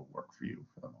also work for you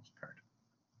for the most part.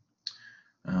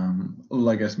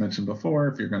 Like I mentioned before,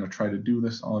 if you're going to try to do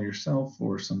this all yourself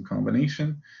or some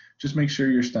combination, just make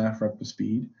sure your staff are up to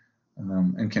speed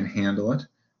and can handle it.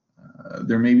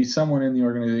 There may be someone in the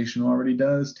organization who already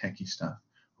does techie stuff,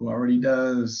 who already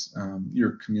does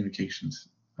your communications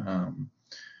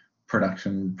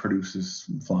production, produces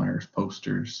flyers,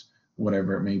 posters,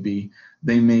 whatever it may be.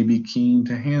 They may be keen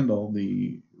to handle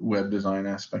the web design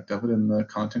aspect of it and the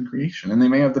content creation, and they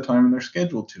may have the time in their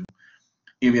schedule to.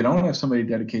 If you don't have somebody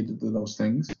dedicated to those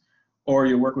things, or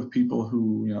you work with people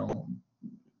who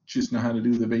just know how to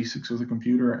do the basics of the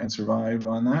computer and survive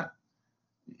on that,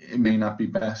 it may not be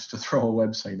best to throw a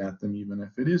website at them, even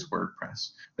if it is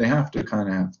WordPress. They have to kind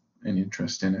of have an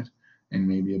interest in it and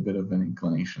maybe a bit of an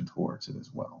inclination towards it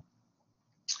as well.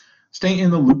 Stay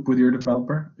in the loop with your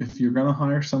developer. If you're going to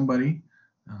hire somebody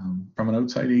from an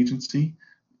outside agency,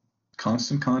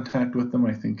 constant contact with them,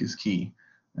 I think, is key.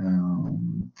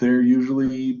 They're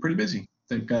usually pretty busy.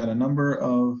 They've got a number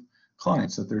of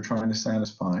clients that they're trying to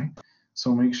satisfy.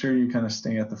 So make sure you kind of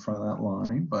stay at the front of that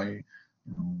line by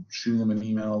shooting them an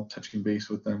email, touching base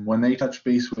with them. When they touch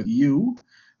base with you,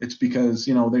 it's because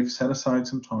they've set aside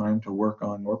some time to work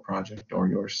on your project or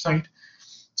your site.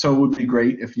 So it would be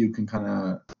great if you can kind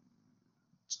of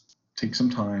take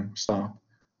some time, stop,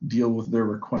 deal with their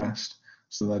request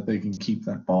so that they can keep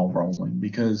that ball rolling,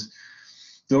 because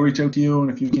they'll reach out to you, and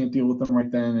if you can't deal with them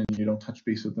right then and you don't touch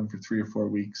base with them for 3 or 4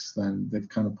 weeks, then they've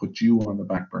kind of put you on the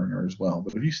back burner as well.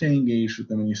 But if you stay engaged with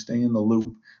them and you stay in the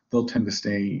loop, they'll tend to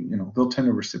stay, they'll tend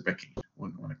to reciprocate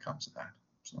when it comes to that.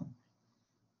 So,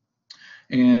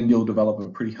 and you'll develop a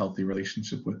pretty healthy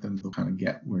relationship with them. They'll kind of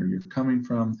get where you're coming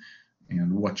from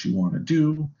and what you want to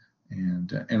do,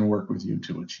 and work with you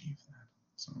to achieve that.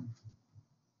 So,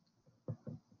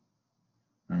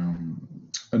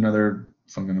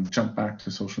 so I'm going to jump back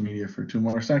to social media for 2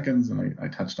 more seconds, and I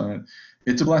touched on it.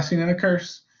 It's a blessing and a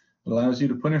curse. It allows you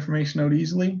to put information out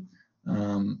easily.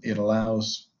 It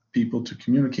allows people to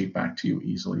communicate back to you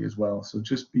easily as well. So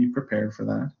just be prepared for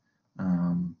that.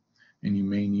 And you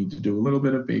may need to do a little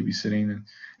bit of babysitting,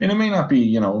 and it may not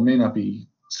be, it may not be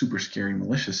super scary,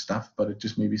 malicious stuff, but it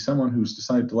just may be someone who's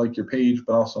decided to like your page,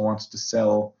 but also wants to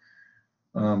sell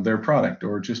their product,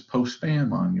 or just post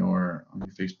spam on your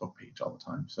Facebook page all the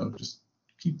time. So just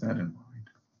keep that in mind.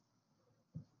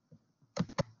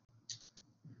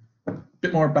 A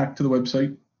bit more back to the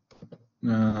website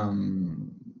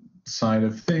side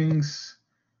of things.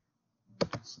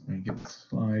 Let me get the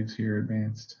slides here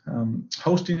advanced.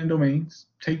 Hosting and domains,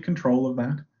 take control of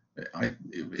that.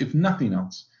 If nothing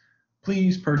else,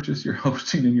 please purchase your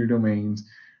hosting and your domains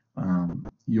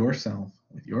yourself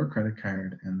with your credit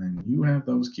card, and then you have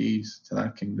those keys to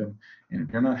that kingdom. And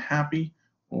if you're not happy,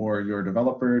 or your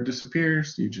developer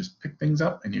disappears, you just pick things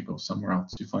up and you go somewhere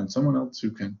else. You find someone else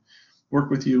who can work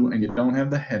with you, and you don't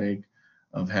have the headache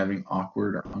of having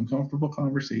awkward or uncomfortable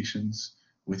conversations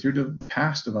with your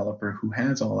past developer who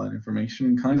has all that information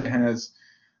and kind of has,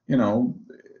 you know,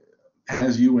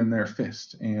 has you in their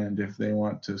fist. And if they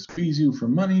want to squeeze you for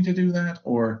money to do that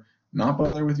or not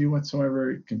bother with you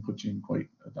whatsoever, it can put you in quite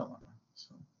a dilemma.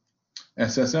 So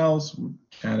SSLs,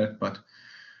 at it, but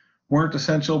weren't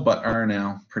essential, but are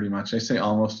now pretty much. I say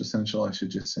almost essential. I should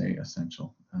just say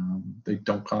essential. They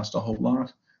don't cost a whole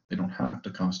lot. They don't have to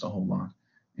cost a whole lot.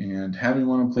 And having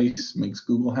one in place makes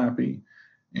Google happy.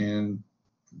 And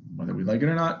whether we like it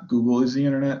or not, Google is the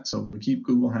internet. So if we keep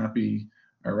Google happy,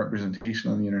 our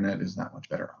representation on the internet is that much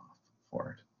better off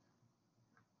for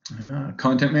it.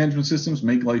 Content management systems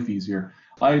make life easier.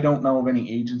 I don't know of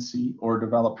any agency or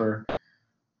developer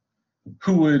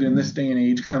who would, in this day and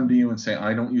age, come to you and say,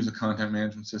 I don't use a content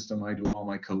management system, I do all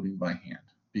my coding by hand.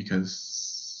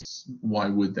 Because why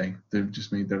would they? They've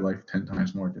just made their life 10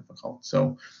 times more difficult.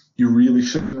 So you really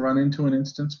shouldn't run into an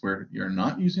instance where you're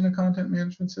not using a content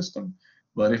management system.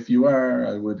 But if you are,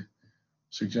 I would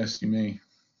suggest you may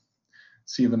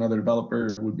see if another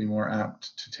developer would be more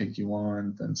apt to take you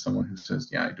on than someone who says,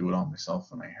 yeah, I do it all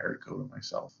myself and I hard code it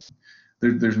myself.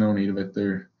 There's no need of it.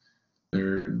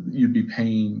 You'd be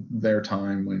paying their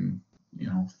time when, you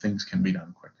know, things can be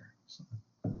done quicker. So.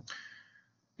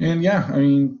 And yeah, I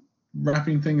mean,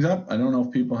 wrapping things up, I don't know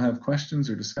if people have questions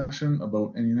or discussion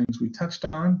about any things we touched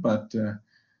on, but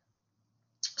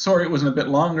sorry it wasn't a bit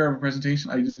longer of a presentation.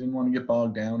 I just didn't want to get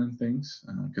bogged down in things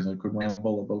because I could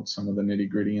ramble about some of the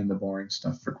nitty-gritty and the boring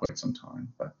stuff for quite some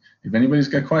time. But if anybody's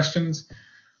got questions, you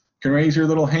can raise your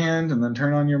little hand and then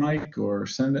turn on your mic or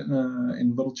send it in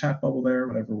a little chat bubble there,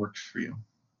 whatever works for you.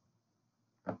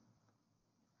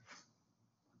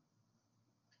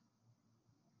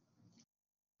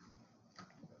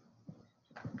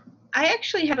 I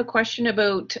actually have a question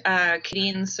about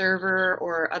Canadian server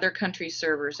or other country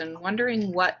servers, and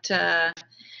wondering what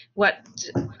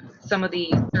some of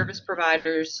the service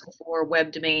providers for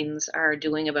web domains are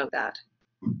doing about that.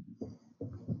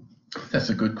 That's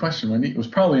a good question, Wendy. It was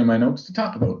probably in my notes to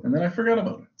talk about, and then I forgot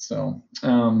about it. So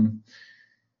from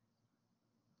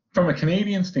a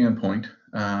Canadian standpoint,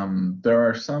 there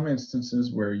are some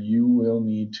instances where you will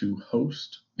need to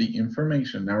host the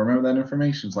information. Now remember that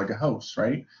information is like a host,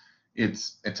 right?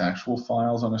 It's actual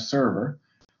files on a server.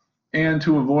 And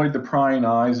to avoid the prying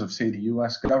eyes of, say, the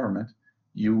US government,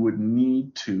 you would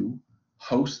need to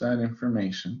host that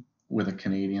information with a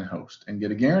Canadian host and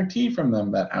get a guarantee from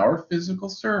them that our physical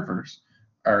servers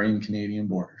are in Canadian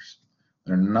borders.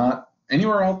 They're not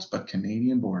anywhere else but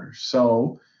Canadian borders.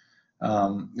 So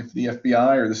if the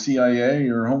FBI or the CIA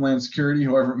or Homeland Security,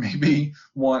 whoever it may be,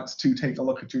 wants to take a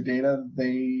look at your data,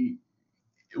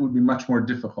 it would be much more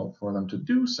difficult for them to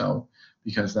do so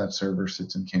because that server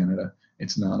sits in Canada.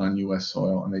 It's not on US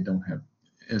soil, and they don't have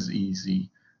as easy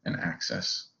an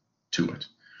access to it.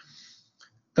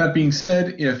 That being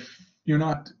said, if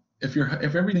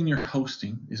everything you're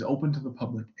hosting is open to the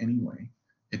public anyway,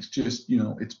 it's just, you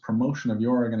know, it's promotion of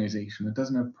your organization. It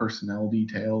doesn't have personnel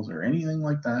details or anything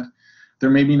like that. There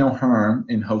may be no harm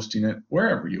in hosting it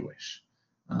wherever you wish.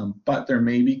 But there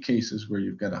may be cases where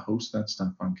you've got to host that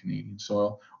stuff on Canadian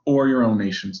soil or your own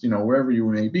nations, you know, wherever you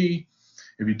may be.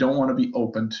 If you don't want to be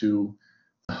open to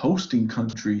the hosting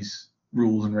country's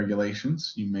rules and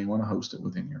regulations, you may want to host it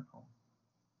within your home.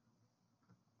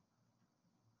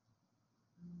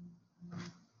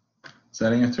 Does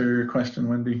that answer your question,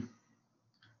 Wendy?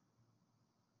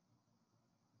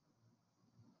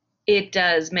 It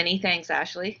does. Many thanks,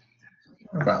 Ashley.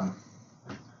 No problem.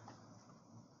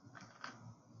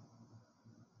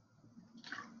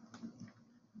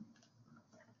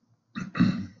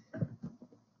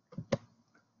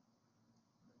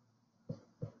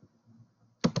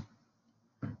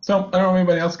 So I don't know if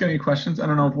anybody else got any questions. I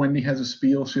don't know if Wendy has a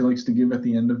spiel she likes to give at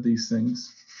the end of these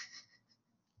things,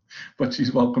 but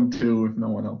she's welcome to if no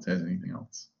one else has anything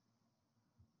else.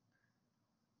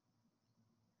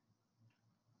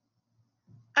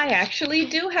 I actually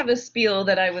do have a spiel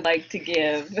that I would like to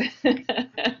give.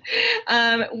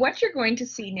 What you're going to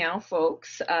see now,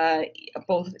 folks,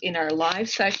 both in our live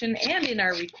session and in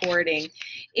our recording,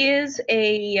 is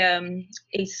a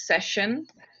session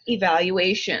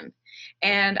evaluation.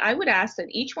 And I would ask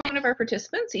that each one of our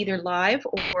participants, either live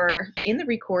or in the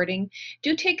recording,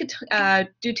 do take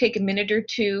a minute or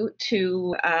two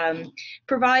to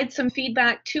provide some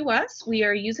feedback to us. We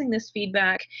are using this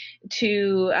feedback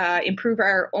to improve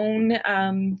our own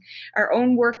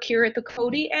work here at the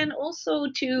Coady, and also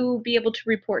to be able to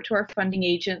report to our funding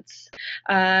agents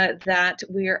that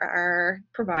we are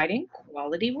providing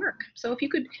quality work. So if you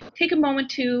could take a moment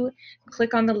to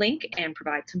click on the link and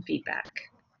provide some feedback.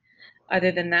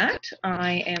 Other than that,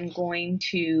 I am going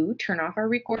to turn off our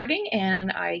recording,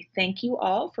 and I thank you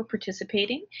all for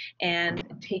participating and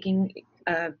taking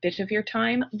a bit of your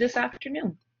time this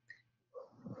afternoon.